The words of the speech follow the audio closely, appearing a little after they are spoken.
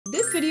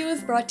video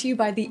is brought to you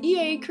by the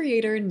EA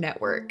Creator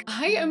Network.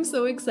 I am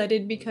so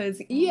excited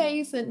because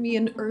EA sent me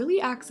an early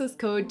access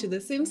code to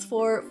The Sims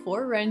 4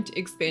 For Rent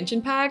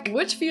expansion pack,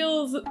 which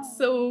feels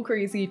so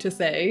crazy to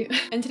say.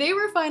 And today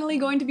we're finally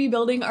going to be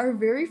building our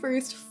very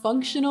first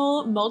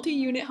functional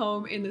multi-unit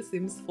home in The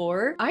Sims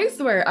 4. I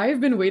swear,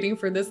 I've been waiting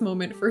for this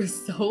moment for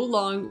so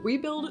long. We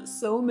build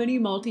so many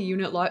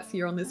multi-unit lots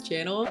here on this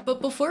channel.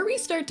 But before we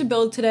start to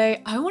build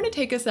today, I want to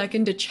take a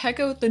second to check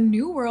out the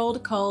new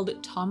world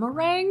called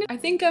Tamarang. I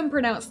think I'm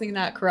pronouncing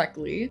that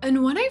correctly.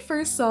 And when I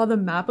first saw the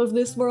map of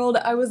this world,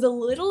 I was a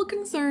little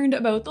concerned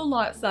about the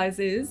lot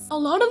sizes. A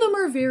lot of them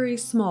are very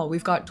small.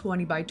 We've got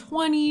 20 by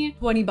 20,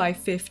 20 by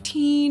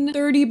 15,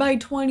 30 by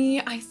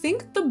 20. I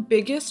think the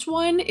biggest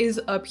one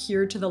is up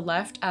here to the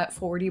left at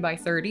 40 by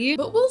 30,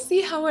 but we'll see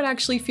how it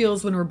actually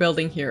feels when we're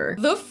building here.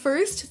 The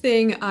first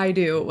thing I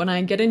do when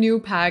I get a new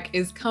pack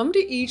is come to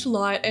each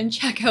lot and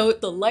check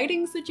out the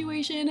lighting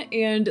situation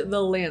and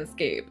the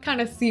landscape, kind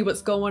of see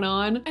what's going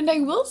on. And I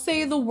will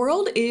say the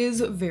world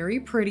is very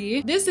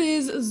pretty. This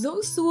is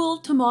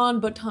Zosul Taman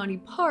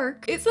Botani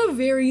Park. It's a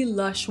very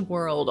lush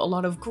world, a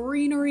lot of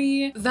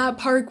greenery. That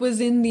park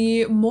was in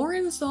the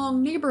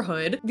Morinsong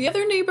neighborhood. The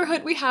other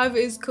neighborhood we have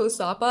is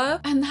Kosapa,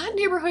 and that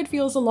neighborhood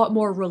feels a lot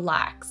more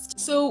relaxed.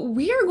 So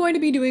we are going to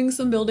be doing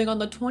some building on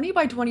the 20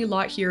 by 20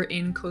 lot here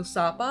in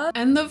Kosapa.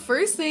 And the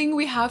first thing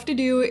we have to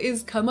do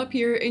is come up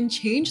here and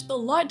change the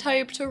lot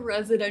type to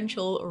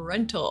residential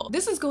rental.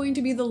 This is going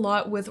to be the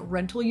lot with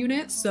rental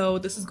units, so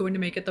this is going to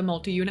make it the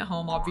multi-unit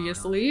home, obviously.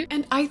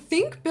 And I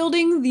think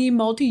building the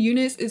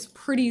multi-units is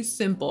pretty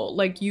simple.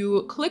 Like,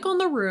 you click on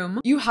the room,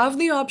 you have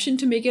the option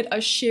to make it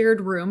a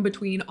shared room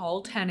between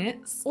all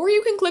tenants, or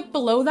you can click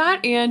below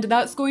that and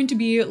that's going to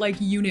be like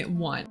unit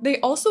 1.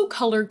 They also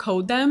color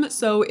code them,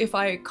 so if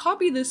I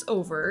copy this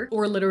over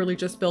or literally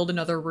just build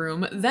another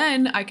room,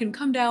 then I can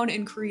come down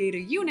and create a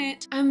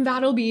unit and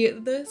that'll be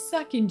the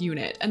second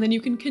unit. And then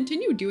you can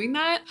continue doing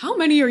that. How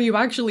many are you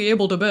actually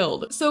able to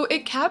build? So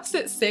it caps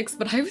at 6,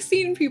 but I've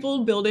seen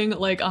people building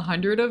like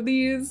 100 of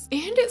these.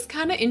 And it's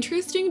kind of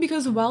interesting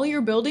because while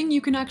you're building,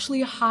 you can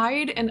actually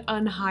hide and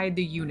unhide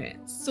the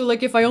units. So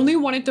like if I only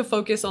wanted to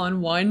focus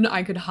on one,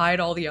 I could hide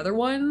all the other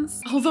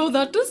ones. Although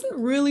that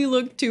doesn't really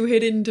look too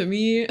hidden to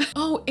me.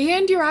 Oh,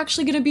 and you're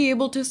actually gonna be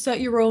able to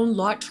set your own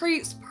lot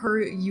traits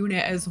per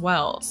unit as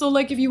well. So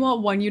like if you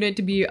want one unit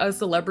to be a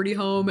celebrity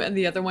home and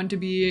the other one to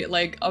be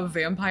like a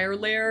vampire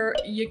lair,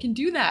 you can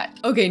do that.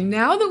 Okay,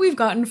 now that we've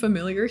gotten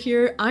familiar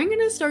here, I'm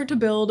gonna start to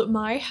build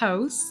my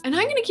house, and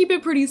I'm gonna keep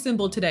it pretty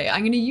simple today.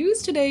 I'm gonna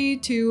use today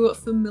to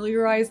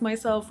familiarize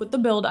myself with the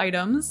build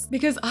items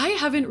because I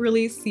haven't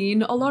really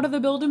seen a lot of the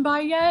build and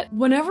buy yet.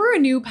 Whenever a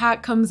new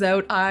pack comes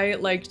out, I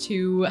like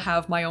to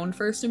have my own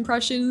first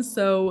impressions,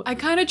 so I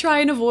kind of try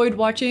and avoid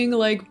watching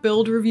like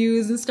build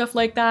reviews and stuff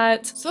like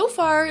that. So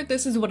far,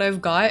 this is what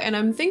I've got, and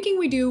I'm thinking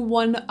we do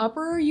one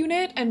upper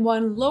unit and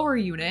one lower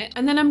unit,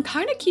 and then I'm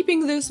kind of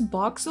keeping this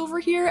box over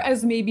here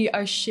as maybe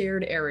a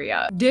shared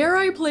area. Dare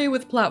I play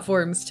with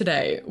platforms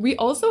today? We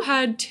also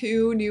had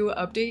 2 new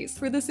updates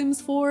for The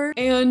Sims 4,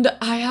 and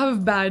I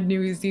have bad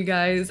news, you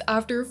guys.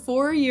 After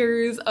 4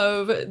 years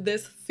of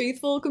this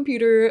faithful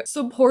computer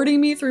supporting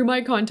me through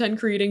my content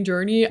creating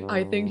journey,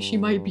 I think she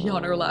might be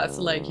on her last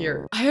leg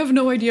here. I have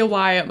no idea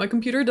why. My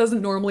computer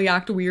doesn't normally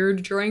act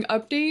weird during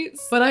updates,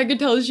 but I could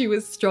tell she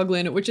was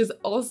struggling, which is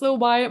also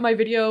why my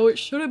video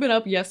should have been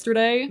up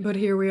yesterday, but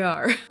here we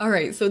are. All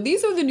right, so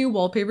these are the new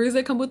wallpapers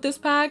that come with this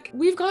pack.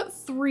 We've got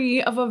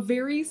 3 of a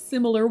very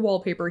similar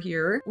wallpaper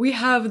here. We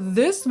have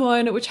this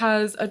one, which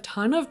has a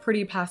ton of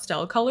pretty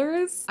pastel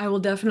colors. I will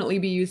definitely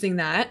be using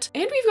that.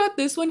 And we've got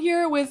this one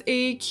here with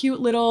a cute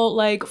little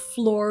like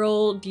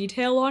floral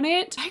detail on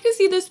it. I could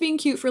see this being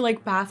cute for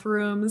like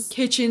bathrooms,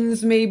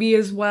 kitchens maybe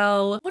as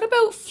well. What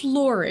about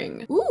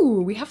flooring?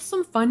 Ooh, we have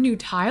some fun new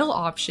tile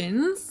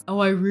options. Oh,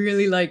 I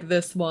really like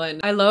this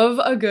one. I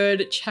love a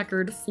good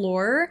checkered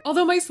floor.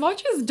 Although my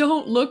swatches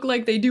don't look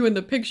like they do in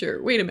the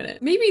picture. Wait a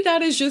minute. Maybe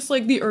that is just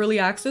like the early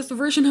access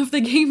version of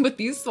the game, but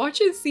these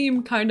swatches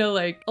seem kind of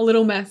like a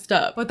little messed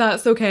up, but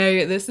that's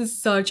okay. This is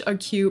such a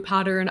cute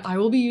pattern. I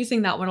will be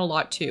using that one a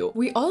lot too.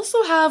 We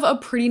also have a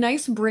pretty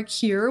nice brick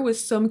here with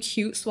some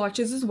cute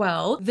swatches as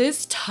well.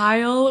 This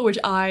tile, which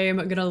I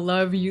am gonna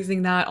love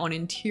using that on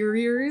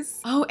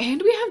interiors. Oh,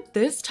 and we have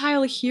this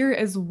tile here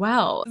as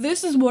well.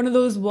 This is one of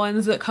those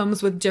ones that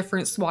comes with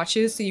different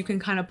swatches, so you can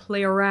kind of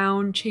play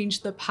around,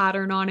 change the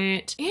pattern on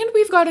it. And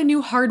we've got a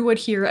new hardwood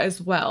here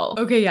as well.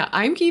 Okay, yeah,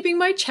 I'm keeping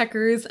my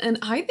checkers, and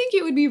I think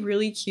it would be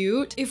really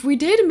cute if we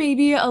did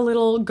maybe a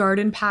little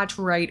garden patch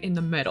right in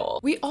the middle.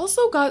 We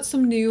also got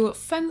some new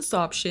fence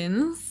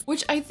options,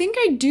 which I think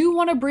I do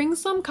want to bring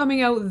some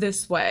coming out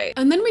this way.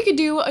 hallway. And then we could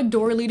do a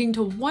door leading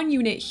to one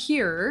unit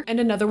here and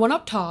another one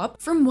up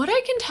top. From what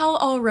I can tell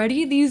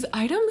already, these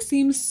items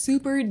seem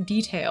super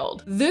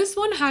detailed. This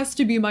one has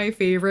to be my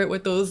favorite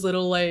with those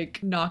little like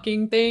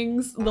knocking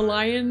things, the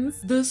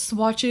lions. The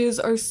swatches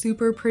are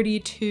super pretty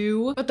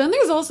too. But then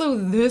there's also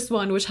this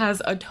one, which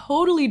has a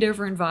totally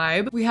different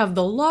vibe. We have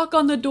the lock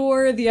on the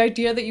door, the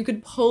idea that you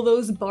could pull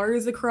those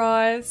bars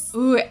across.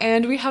 Ooh,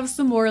 and we have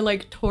some more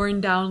like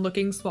torn down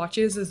looking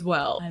swatches as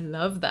well. I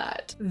love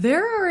that.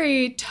 There are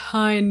a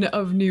ton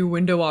of new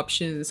window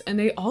options and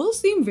they all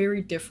seem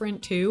very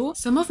different too.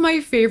 Some of my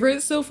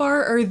favorites so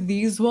far are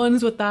these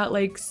ones with that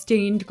like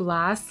stained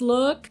glass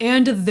look,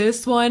 and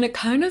this one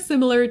kind of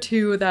similar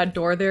to that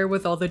door there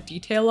with all the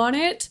detail on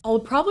it. I'll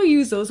probably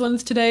use those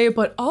ones today,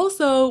 but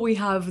also we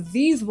have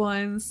these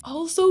ones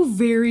also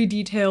very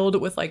detailed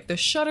with like the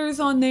shutters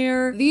on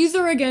there. These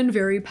are again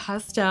very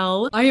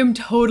pastel. I am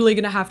totally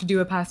gonna have to do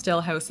a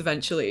pastel house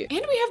eventually.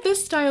 And we have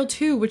this style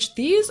too, which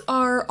these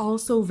are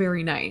also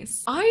very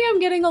nice. I am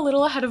getting a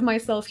little ahead of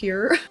myself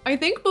here. I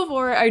think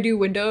before I do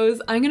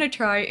windows, I'm gonna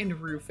try and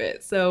roof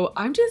it. So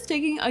I'm just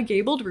taking a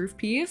gabled roof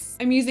piece.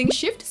 I'm using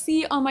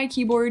Shift-C on my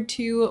keyboard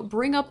to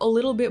bring up a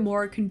little bit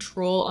more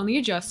control on the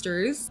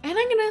adjusters. And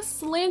I'm gonna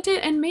slant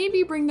it and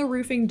maybe bring the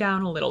roofing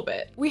down a little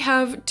bit. We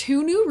have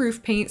two new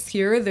roof paints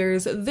here.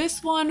 There's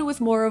this one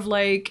with more of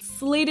like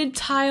slated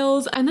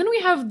tiles, and then we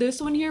have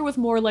this one here with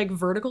more like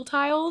vertical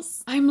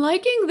tiles. I'm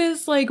liking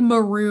this like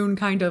maroon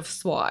kind of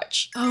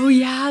swatch. Oh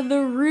yeah,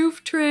 the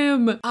roof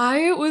trim.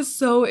 I was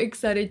so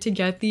excited to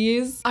get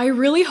these. I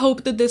really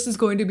hope that this is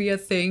going to be a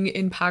thing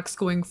in packs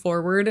going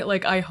forward.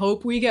 Like I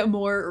hope we get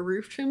more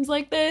roof trims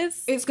like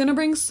this. It's gonna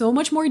bring so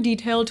much more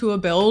detail to a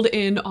build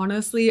in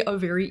honestly a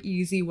very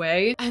easy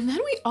way. And then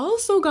we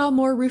also got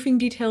more roofing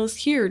details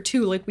here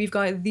too. Like we've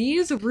got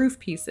these roof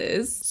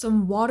pieces,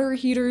 some water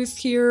heaters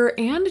here,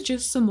 and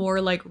just some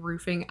more like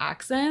roofing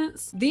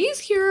accents. These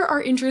here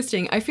are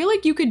interesting. I feel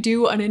like you could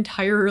do an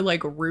entire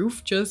like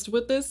roof just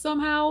with this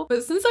somehow,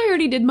 but since I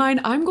already did mine,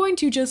 I'm going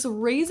to just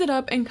raise it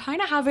up and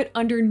kind of have it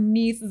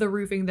underneath the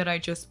roofing that I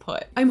just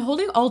put. I'm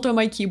holding Alt on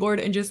my keyboard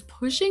and just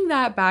pushing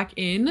that back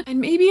in, and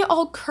maybe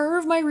I'll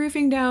curve my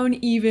roofing down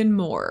even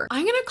more.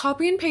 I'm gonna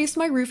copy and paste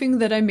my roofing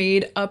that I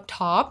made up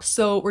top,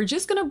 so we're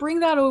just gonna bring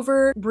that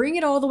over, bring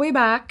it all the way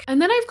back,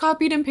 and then I've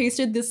copied and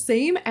pasted the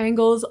same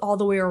angles all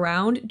the way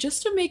around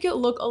just to make it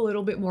look a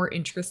little bit more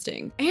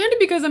interesting. And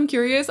because I'm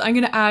curious, I'm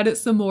gonna add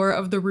some more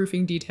of the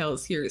roofing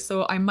details here.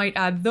 So I might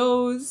add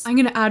those. I'm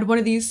gonna add one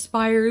of these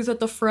spires at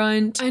the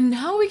front, and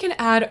now we can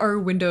add our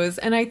windows.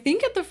 And I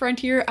think at the front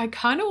here, I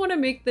kind of want to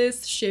make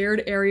this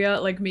shared area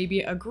like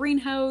maybe a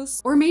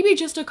greenhouse, or maybe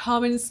just a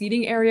common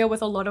seating area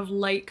with a lot of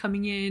light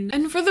coming in.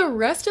 And for the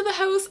rest of the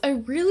house, I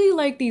really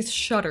like these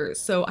shutters,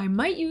 so I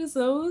might use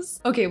those.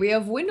 Okay, we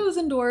have windows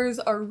and doors,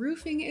 our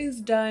roofing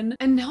is done,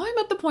 and now I'm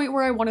at the point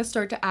where I want to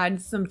start to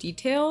add some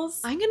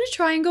details. I'm gonna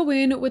try and go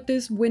in with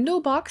this window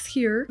box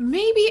here,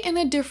 maybe in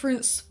a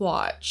different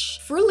swatch.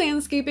 For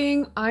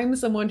landscaping, I'm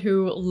someone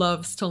who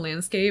loves to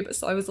landscape,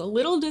 so I was a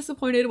little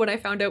disappointed when I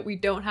found out we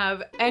don't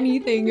have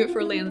anything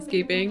for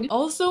landscaping.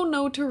 Also,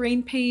 no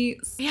terrain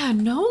paints. Yeah,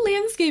 no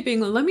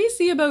landscaping. Let me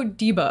see about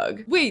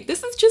debug. Wait,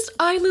 this is just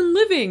island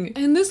living,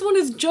 and this one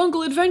is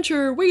jungle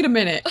adventure. Wait a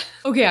minute.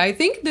 Okay, I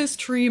think this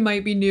tree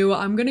might be new.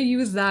 I'm gonna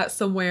use that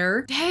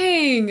somewhere.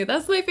 Dang,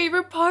 that's my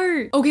favorite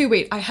part. Okay,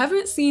 wait, I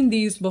haven't seen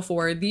these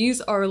before.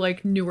 These are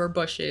like newer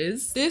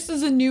bushes. This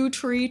is a new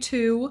tree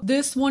too.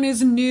 This one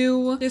is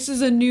new. This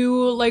is a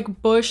new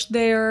like bush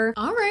there.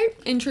 All right,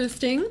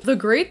 interesting. The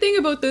great thing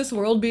about this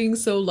world being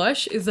so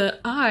lush is that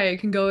I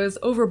can go as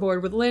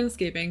overboard with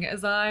landscaping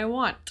as I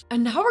want.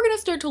 And now we're gonna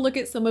start to look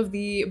at some of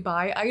the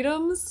buy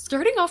items.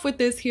 Starting off with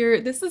this here,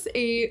 this is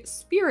a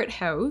spirit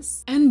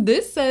house. And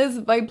this says,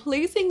 by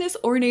placing this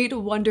ornate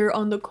wonder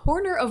on the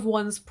corner of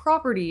one's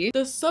property,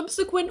 the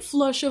subsequent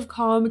flush of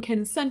calm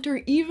can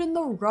center even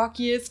the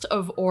rockiest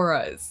of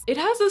auras. It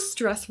has a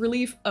stress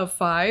relief of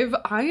 5.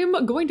 I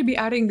am going to be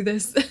adding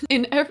this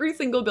in every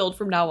single build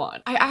from now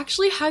on. I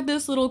actually had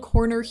this little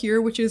corner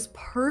here, which is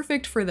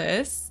perfect for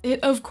this. It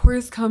of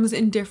course comes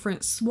in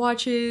different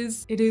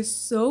swatches. It is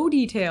so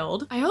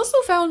detailed. I also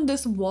found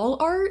this wall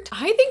art.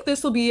 I think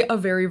this will be a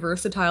very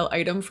versatile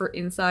item for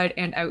inside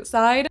and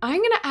outside.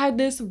 I'm gonna add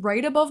this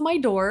right above my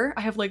door.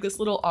 I have like this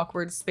little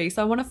awkward space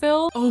I want to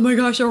fill. Oh my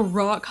gosh, a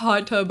rock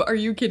hot tub. Are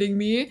you kidding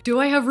me? Do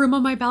I have room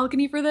on my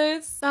balcony for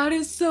this? That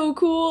is so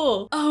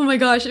cool. Oh my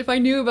gosh, if I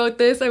knew about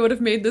this, I would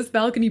have made this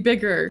balcony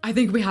bigger. I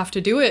think we have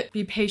to do it.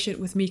 Be patient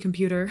with me,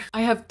 computer.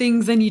 I have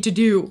things I need to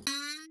do.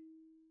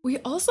 We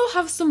also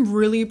have some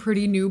really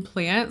pretty new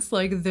plants,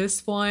 like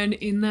this one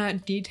in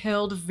that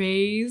detailed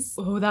vase.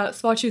 Oh, that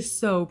swatch is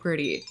so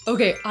pretty.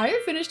 Okay, I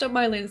have finished up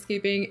my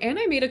landscaping and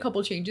I made a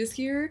couple changes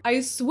here.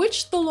 I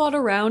switched the lot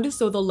around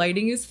so the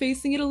lighting is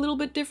facing it a little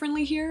bit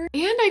differently here.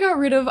 And I got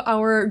rid of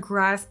our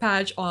grass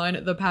patch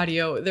on the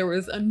patio. There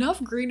was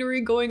enough greenery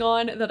going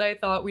on that I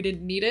thought we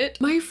didn't need it.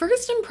 My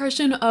first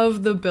impression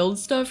of the build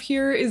stuff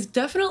here is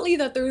definitely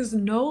that there's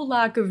no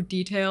lack of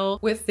detail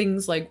with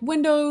things like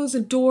windows,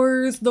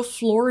 doors, the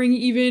floor flooring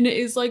even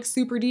is like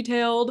super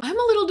detailed. I'm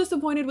a little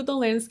disappointed with the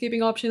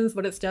landscaping options,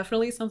 but it's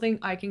definitely something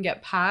I can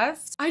get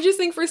past. I just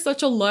think for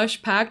such a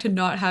lush pack to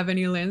not have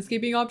any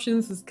landscaping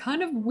options is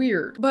kind of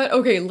weird. But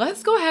okay,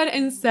 let's go ahead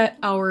and set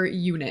our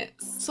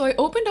units. So I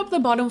opened up the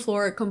bottom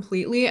floor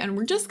completely and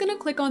we're just gonna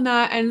click on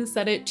that and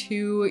set it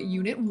to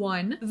unit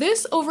 1.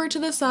 This over to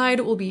the side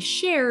will be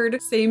shared,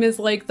 same as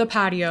like the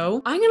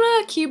patio. I'm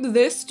gonna keep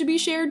this to be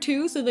shared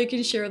too so they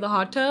can share the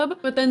hot tub.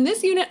 But then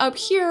this unit up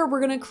here,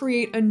 we're gonna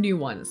create a new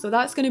one. So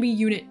that's gonna be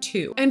unit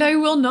 2. And I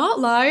will not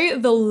lie,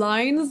 the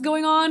lines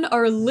going on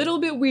are a little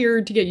bit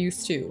weird to get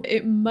used to.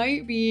 It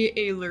might be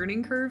a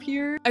learning curve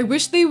here. I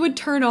wish they would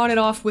turn on and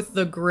off with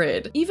the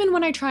grid. Even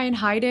when I try and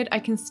hide it, I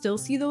can still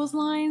see those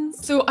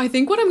lines. So I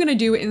think what I'm gonna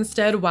do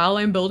instead while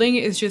I'm building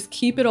is just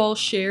keep it all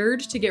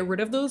shared to get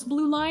rid of those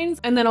blue lines,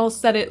 and then I'll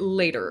set it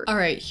later. All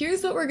right,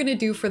 here's what we're gonna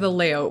do for the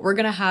layout. We're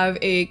gonna have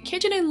a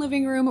kitchen and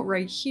living room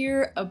right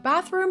here, a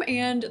bathroom,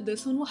 and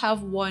this one will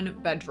have 1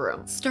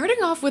 bedroom.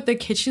 Starting off with the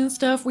kitchen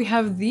stuff, we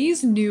have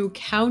these new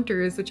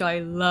counters, which I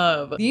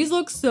love. These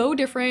look so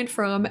different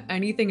from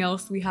anything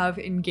else we have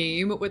in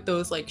game with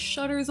those like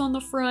shutters on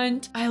the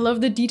front. I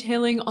love the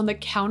detailing on the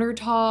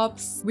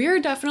countertops. We are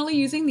definitely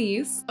using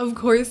these. Of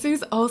course,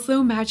 there's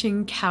also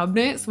matching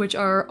cabinets, which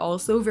are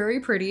also very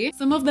pretty.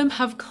 Some of them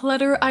have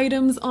clutter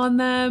items on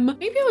them.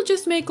 Maybe I'll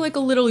just make like a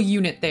little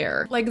unit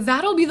there. Like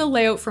that'll be the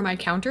layout for my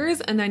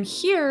counters. And then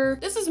here,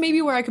 this is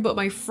maybe where I could put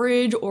my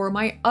fridge or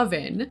my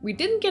oven. We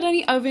didn't get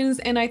any ovens,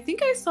 and I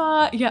think I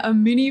saw, yeah, a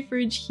mini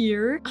fridge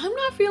here. I'm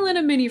not feeling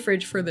a mini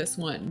fridge for this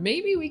one.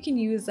 Maybe we can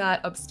use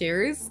that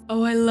upstairs.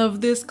 Oh, I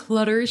love this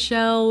clutter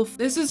shelf.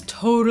 This is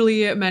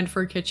totally meant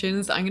for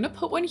kitchens. I'm gonna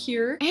put one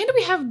here. And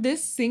we have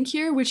this sink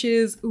here, which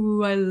is,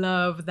 ooh, I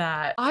love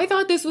that. I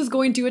thought this was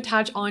going to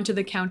attach onto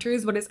the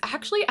counters, but it's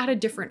actually at a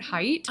different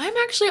height. I'm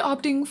actually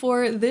opting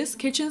for this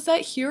kitchen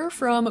set here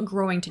from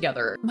Growing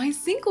Together. My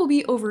sink will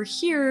be over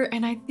here,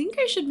 and I think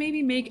I should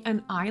maybe make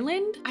an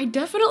island. I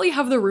definitely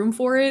have the room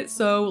for it,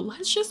 so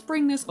let's just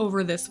bring this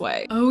over this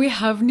way. Oh, we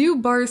have new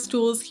bar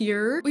stools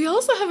here. We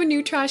also have a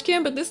new trash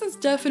can, but this is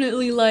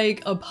definitely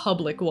like a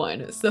public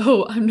one,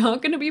 so I'm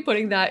not gonna be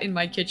putting that in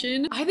my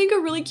kitchen. I think a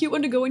really cute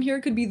one to go in here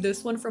could be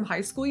this one from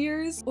high school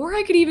years, or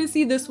I could even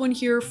see this one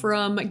here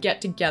from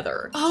Get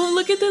Together. Oh,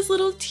 look at this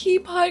little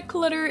teapot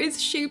clutter. It's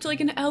shaped like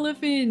an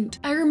elephant.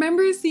 I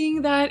remember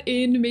seeing that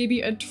in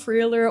maybe a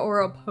trailer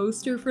or a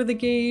poster for the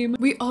game.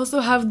 We also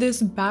have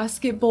this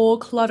basketball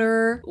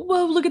clutter.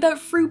 Whoa, look at that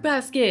fruit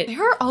basket.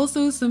 There are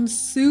also some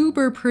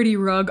super pretty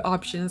rug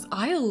options.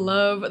 I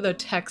love the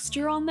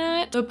texture on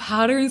that. The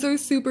patterns are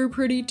super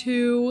pretty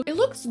too. It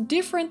looks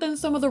different than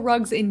some of the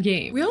rugs in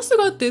game. We also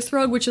got this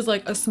rug, which is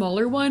like a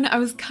smaller one. I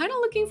was kind of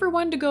looking for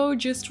one to go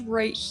just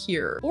right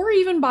here, or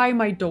even by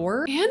my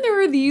door. And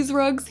there are these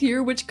rugs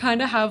here, which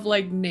kind of have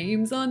like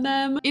names on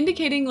them,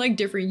 indicating like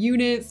different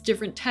units,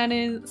 different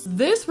tenants.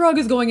 This rug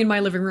is going in my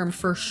living room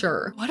for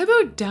sure. What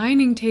about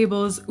dining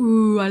tables?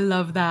 Ooh, I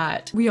love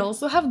that. We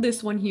also have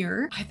this one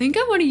here. I think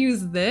I want to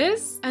use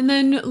this. And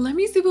then let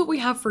me see what we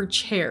have for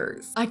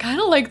chairs. I kind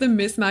of like the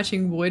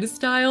mismatching wood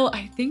style.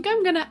 I think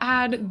I'm gonna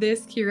add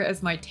this here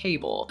as my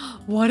table.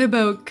 What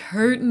about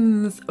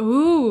curtains?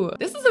 Ooh,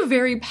 this is a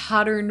very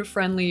pattern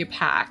friendly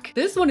pack.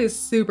 This one is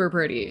super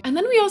pretty. And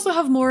then we also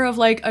have more of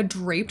like a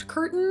draped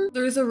curtain.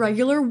 There's a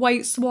regular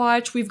white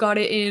swatch. We've got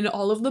it in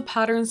all of the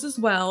patterns as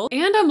well.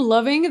 And I'm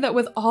loving that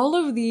with all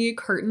of the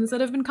curtains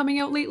that have been coming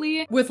out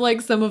lately, with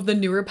like some of the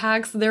newer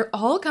packs, they're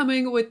all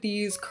coming with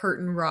these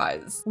curtain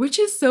rods, which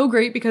is so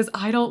great because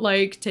I don't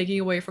like taking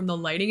away from the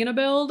lighting in a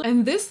build.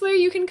 And this way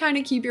you can kind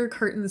of keep your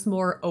curtains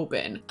more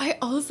open. I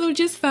also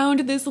just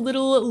found this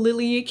little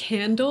lily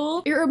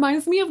candle. It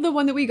reminds me of the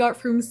one that we got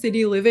from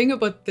City Living,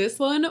 but this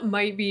one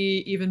might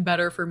be even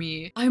better for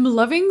me. I'm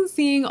loving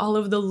seeing all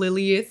of the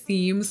lily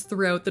themes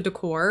throughout the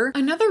decor.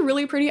 Another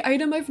really pretty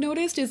item I've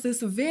noticed is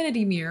this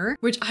vanity mirror,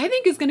 which I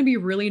think is going to be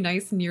really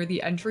nice near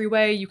the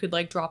entryway. You could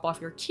like drop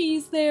off your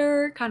keys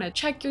there, kind of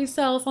check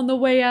yourself on the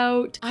way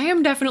out. I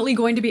am definitely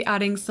going to be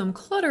adding some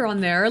clutter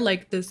on there,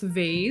 like this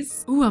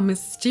vase. Ooh, a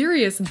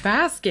mysterious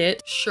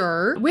basket.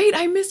 Sure. Wait,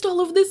 I missed all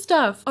of this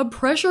stuff. A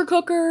pressure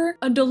cooker,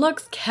 a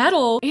deluxe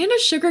kettle, and a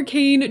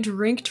sugarcane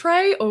drink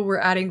tray. Oh, we're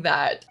adding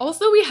that.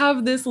 Also, we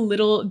have this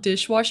little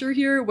dishwasher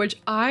here, which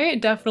I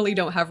definitely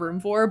don't have room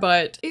for,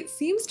 but it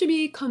seems to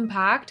be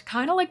compact,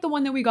 kind of like the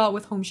one that we got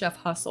with Home Chef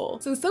Hustle.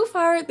 So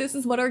far, this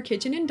is what our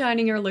kitchen and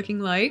dining are looking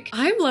like.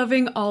 I'm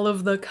loving all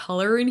of the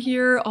color in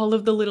here, all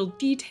of the little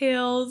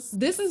details.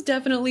 This is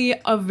definitely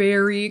a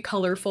very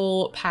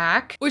colorful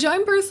pack, which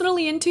I'm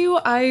personally into.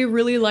 I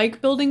really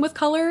like building with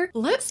color.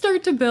 Let's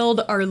start to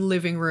build our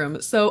living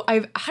room. So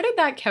I've added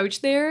that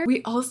couch there.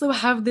 We also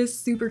have this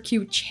super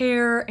cute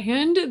chair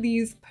and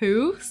these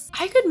poofs.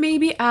 I could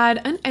maybe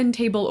add an end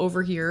table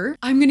over here.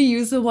 I'm gonna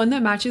use the one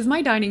that matches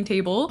my dining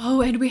table. Oh,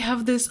 and we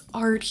have this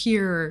art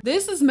here.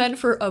 This is meant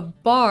for a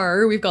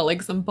bar. We've got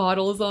like some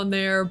bottles on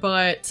there,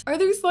 but are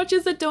there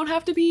swatches that don't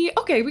have to be?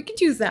 Okay, we could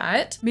use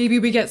that. Maybe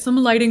we get some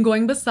lighting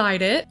going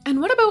beside it.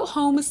 And what about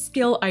home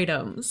skill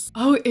items?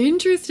 Oh,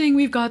 interesting.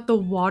 We've got the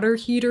water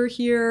heater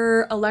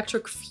here,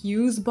 electric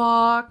fuse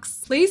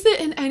box. Place it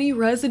in any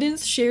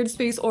residence, shared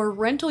space, or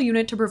rental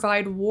unit to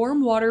provide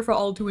warm water for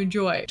all to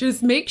enjoy.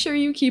 Just make sure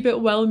you keep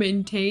it well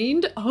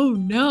maintained. Oh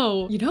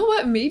no. You know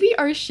what? Maybe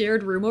our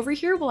shared room over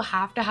here will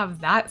have to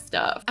have that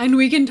stuff. And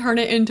we can turn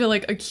it into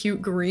like a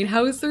cute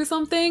greenhouse or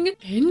something.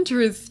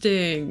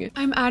 Interesting.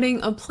 I'm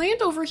adding a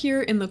plant over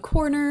here in the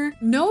corner.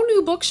 No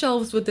new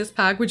bookshelves with this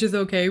pack, which is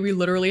okay. We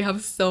literally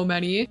have so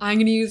many. I'm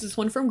gonna use this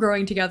one from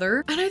Growing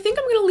Together. And I think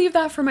I'm gonna leave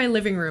that for my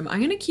living room.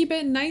 I'm gonna keep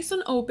it nice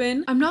and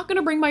open. I'm not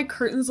gonna bring my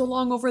curtains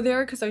along over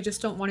there because I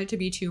just don't want it to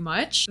be too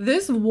much.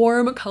 This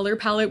warm color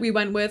palette we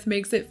went with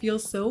makes it feel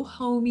so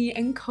homey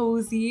and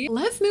cozy.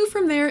 Let's move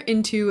from there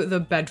into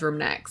the bedroom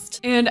next.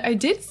 And I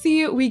did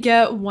see we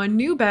get one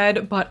new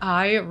bed, but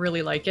I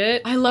really like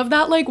it. I love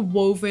that like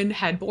woven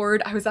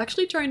headboard. I was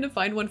actually trying to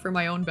find one for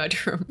my own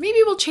bedroom. Maybe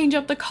we'll change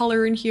up the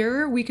color in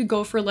here. We could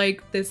go for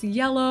like this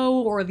yellow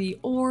or the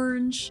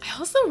orange. I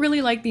also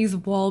really like these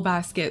wall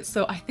baskets,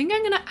 so I think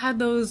I'm gonna add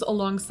those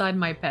alongside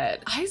my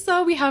bed. I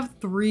saw we have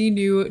 3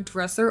 new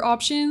dresser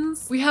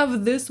options. We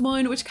have this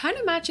one, which kind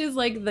of matches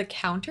like the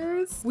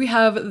counters. We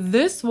have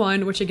this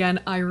one, which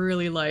again, I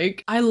really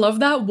like. I love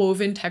that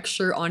woven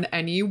texture on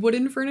any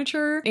wooden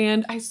furniture.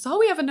 And I saw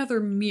we have another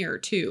mirror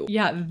too.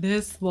 Yeah,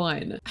 this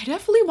one. I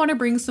definitely want to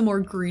bring some more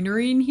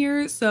greenery in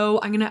here, so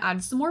I'm gonna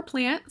add some more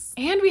plants.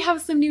 And we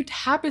have some new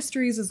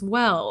tapestries as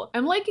well.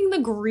 I'm liking the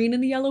green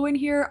and the yellow in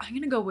here. I'm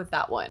gonna go with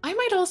that one. I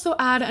might also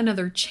add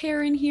another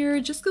chair in here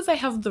just because I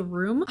have the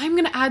room. I'm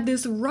gonna add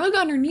this rug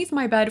underneath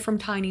my bed from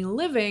Tiny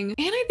Living.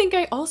 And I think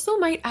I also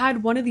might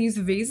add one of these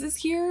vases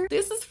here.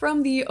 This is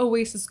from the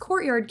Oasis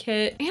Courtyard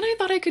kit. And I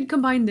thought I could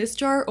combine this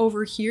jar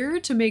over here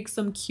to make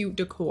some cute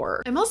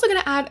decor. I'm also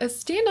gonna add a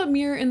stand-up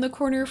mirror in the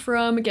corner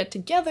from Get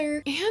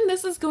Together. And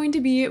this is going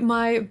to be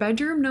my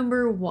bedroom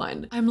number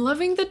 1. I'm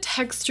loving the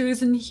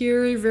textures in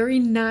here, very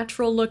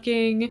natural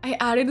looking. I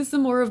added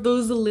some more of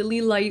those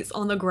lily lights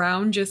on the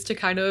ground just to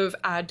kind of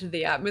add to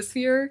the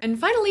atmosphere. And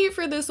finally,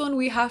 for this one,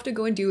 we have to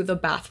go and do the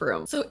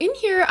bathroom. So in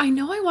here, I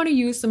know I want to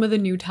use some of the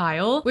new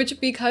tile, which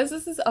because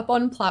this is up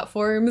on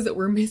platforms,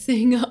 we're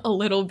missing a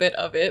little bit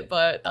of it,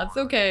 but that's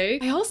okay.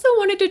 I also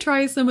wanted to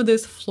try some of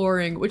this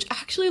flooring, which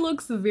actually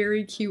looks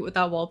very cute with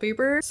that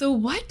wallpaper. So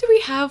what do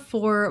we have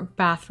for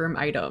bathroom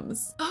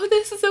items? Oh,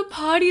 this is a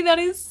potty that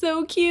is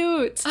so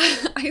cute.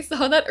 I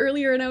saw that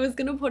earlier and I was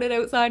gonna put it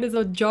outside as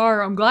a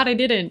jar. I'm glad I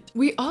didn't.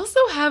 We also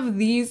have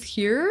these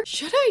here.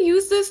 Should I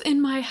use this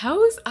in my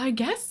house? I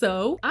guess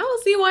so. I will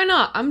see why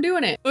not. I'm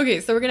doing it. Okay,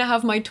 so we're gonna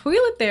have my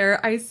toilet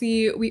there. I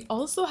see we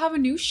also have a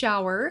new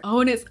shower. Oh,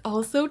 and it's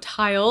also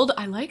tiled.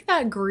 I like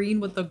that green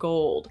with the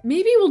gold.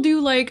 Maybe we'll do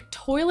like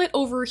toilet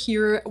over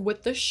here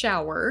with the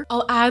shower.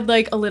 I'll add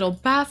like a little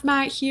bath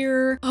mat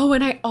here. Oh,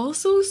 and I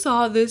also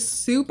saw this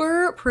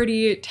super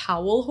pretty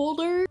towel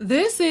holder.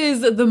 This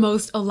is the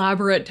most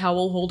elaborate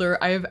towel holder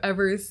I have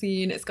ever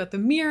seen. It's got the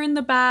mirror in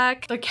the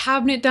back, the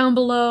cabinet down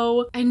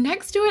below, and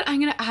next to it, I'm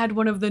gonna add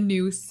one of the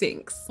new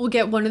sinks. We'll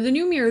get one of the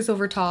new mirrors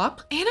over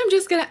top, and I'm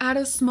just gonna add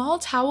a small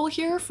towel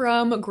here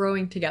from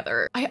Growing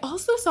Together. I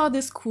also saw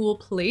this cool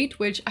plate,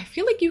 which I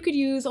feel like you could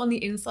use on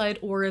the inside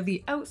or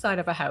the outside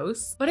of a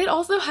house, but it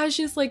also has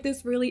just like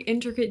this really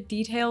intricate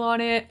detail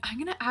on it. I'm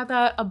gonna add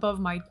that above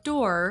my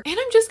door, and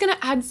I'm just gonna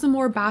add some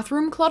more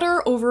bathroom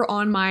clutter over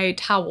on my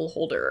towel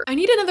holder. I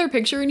need another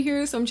picture in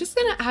here, so I'm just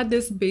gonna add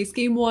this base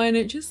game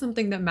one, just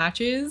something that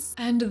matches.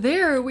 And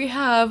there we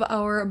have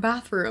our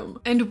bathroom.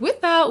 And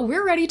with that,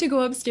 we're ready to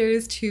go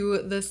upstairs to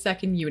the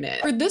second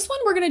unit. For this one,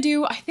 we're gonna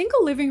do, I think,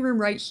 a living room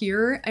right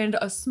here and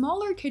a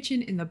smaller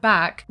kitchen in the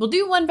back. We'll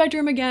do 1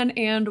 bedroom again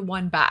and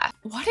 1 bath.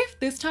 What if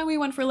this time we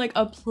went for like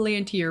a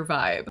plantier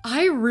vibe?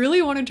 I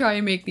really want to try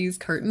and make these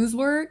curtains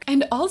work.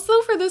 And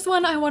also for this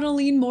one, I want to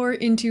lean more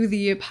into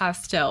the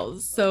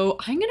pastels. So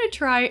I'm gonna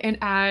try and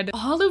add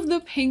all of the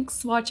pink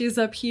swatches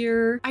up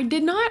here. I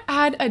did not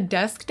add a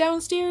desk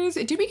downstairs.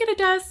 Did we get a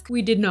desk?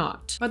 We did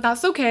not, but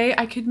that's okay.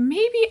 I could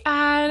maybe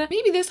add,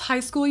 maybe this high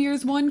school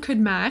years one could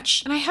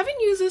match. And I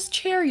haven't used this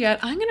chair yet.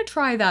 I'm gonna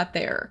try that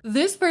there.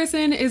 This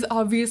person is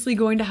obviously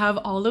going to have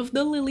all of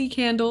the lily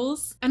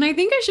candles. And I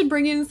think I should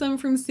bring in some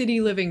from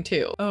City Living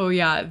too. Oh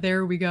yeah,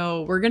 there we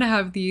go. We're gonna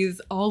have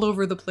these all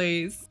over the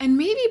place. And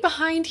maybe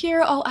behind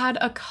here, I'll add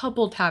a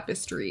couple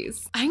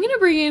tapestries. I'm gonna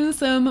bring in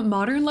some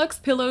Modern Luxe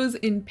pillows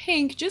in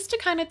pink just to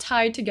kind of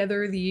tie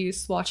together the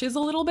swatches a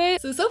little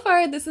bit. So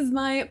far, this is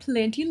my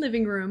planty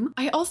living room.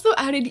 I also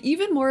added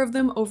even more of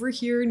them over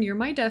here near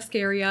my desk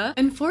area.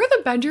 And for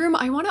the bedroom,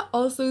 I want to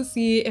also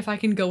see if I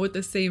can go with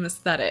the same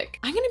aesthetic.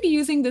 I'm going to be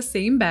using the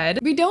same bed.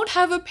 We don't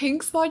have a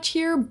pink swatch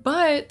here,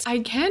 but I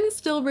can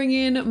still bring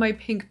in my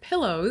pink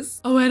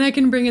pillows. Oh, and I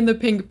can bring in the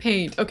pink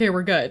paint. Okay,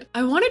 we're good.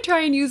 I want to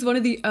try and use one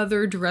of the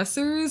other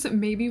dressers.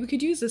 Maybe we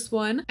could use this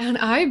one. And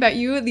I bet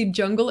you the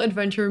Jungle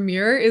Adventure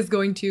mirror is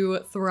going to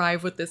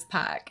thrive with this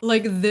pack. pack.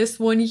 Like this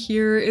one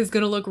here is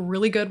gonna look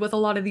really good with a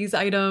lot of these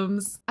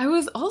items. I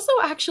was also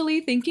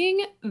actually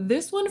thinking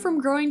this one from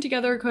Growing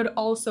Together could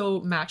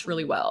also match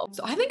really well.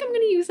 So I think I'm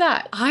gonna use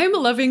that. I'm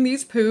loving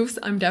these poofs.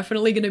 I'm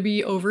definitely gonna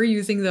be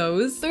overusing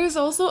those. There's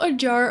also a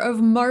jar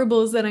of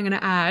marbles that I'm gonna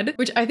add,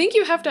 which I think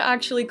you have to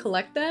actually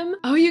collect them.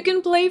 Oh, you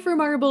can play for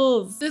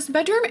marbles. This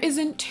bedroom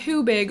isn't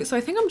too big, so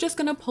I think I'm just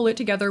gonna pull it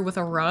together with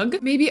a rug.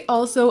 Maybe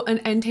also an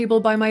end table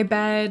by my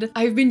bed.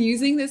 I've been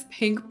using this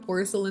pink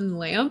porcelain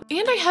lamp,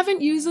 and I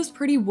haven't used this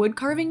pretty wood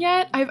carving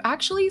yet. I've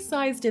actually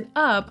sized it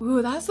up.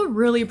 Ooh, that's a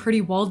really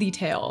pretty wall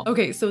detail.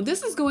 Okay, so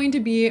this is going to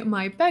be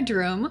my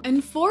bedroom,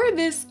 and for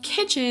this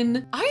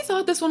kitchen, I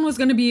thought this one was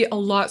gonna be a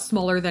lot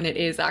smaller than it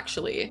is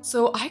actually.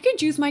 So I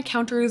could use my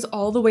counters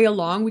all the way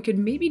along. We could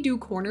maybe do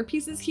corner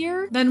pieces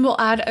here. Then we'll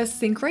add a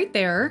sink right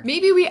there.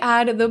 Maybe we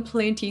add the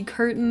planty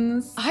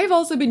curtains. I've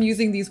also been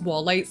using these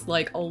wall lights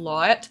like a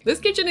lot. This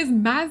kitchen is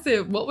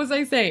massive. What was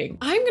I saying?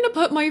 I'm gonna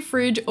put my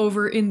fridge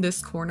over in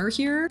this corner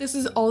here. This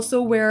is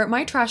also where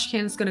my trash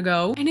can is gonna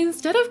go. And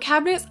instead of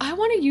cabinets, I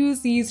want to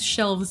use these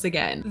shelves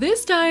again.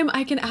 This time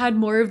I can add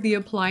more of the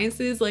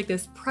appliances like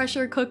this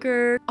pressure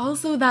cooker,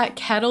 also that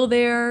kettle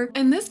there.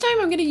 And this time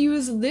I'm gonna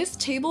use this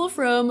table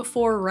from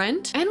For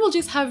Rent, and we'll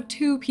just have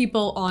 2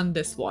 people on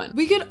this one.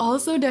 We could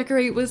also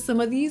decorate with some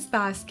of these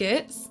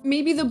baskets,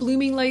 maybe the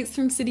blooming lights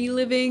from City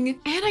Living,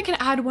 and I can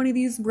add one of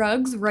these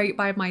rugs right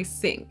by my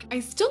sink. I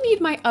still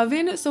need my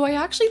oven, so I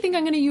actually think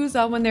I'm gonna use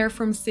that one there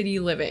from City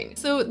Living.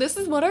 So this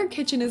is what our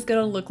kitchen is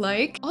gonna look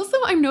like. Also,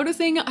 I'm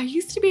noticing I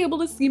used to be able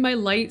to see my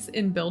lights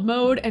in build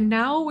mode, and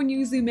now when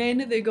you zoom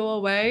in, they go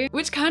away,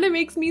 which kind of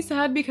makes me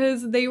sad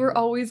because they were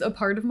always a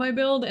part of my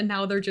build and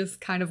now they're just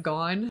kind of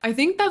gone. I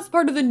think that's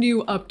part of the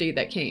new update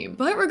that came.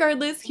 But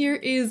regardless, here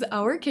is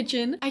our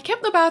kitchen. I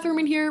kept the bathroom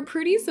in here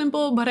pretty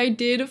simple, but I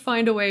did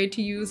find a way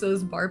to use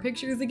those bar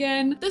pictures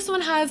again. This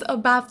one has a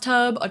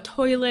bathtub, a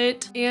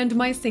toilet, and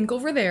my sink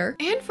over there.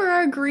 And for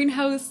our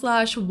greenhouse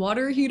slash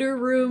water heater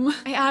room,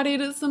 I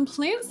added some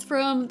plants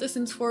from The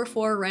Sims 4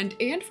 For Rent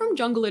and from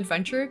Jungle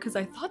Adventure because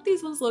I thought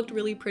these ones looked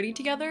really pretty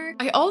together.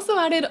 I also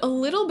added a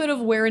little bit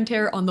of wear and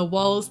tear on the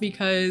walls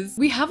because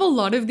we have a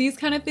lot of these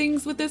kind of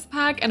things with this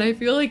pack, and I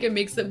feel like it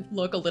makes it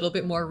look a little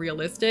bit more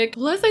realistic.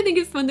 Plus, I think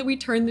it's fun that we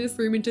turn this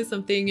room into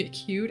something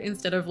cute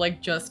instead of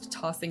like just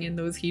tossing in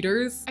those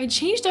heaters. I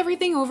changed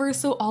everything over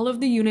so all of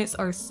the units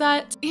are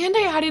set, and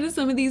I added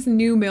some of these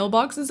new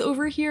mailboxes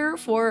over here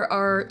for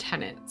our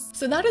tenants.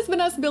 So that has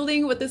been us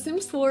building with The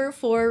Sims 4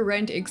 For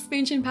Rent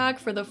expansion pack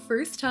for the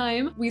first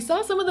time. We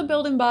saw some of the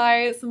build and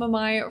buy, some of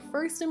my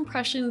first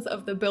impressions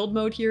of the build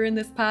mode here in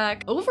this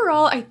pack.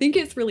 Overall, I think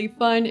it's really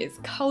fun, it's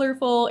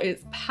colorful,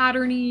 it's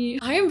patterny.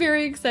 I am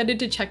very excited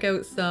to check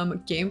out some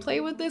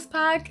gameplay with this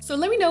pack. So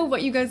let me know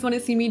what you guys want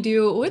to see me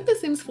do with The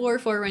Sims 4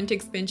 For Rent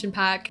expansion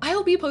pack.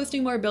 I'll be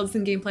posting more builds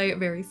and gameplay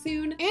very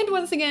soon. And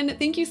once again,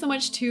 thank you so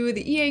much to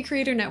the EA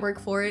Creator Network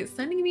for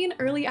sending me an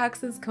early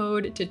access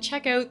code to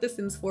check out The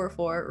Sims 4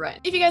 For Rent.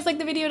 If you guys like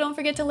the video, don't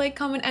forget to like,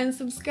 comment, and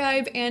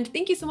subscribe. And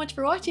thank you so much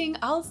for watching.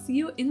 I'll see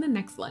you in the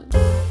next one.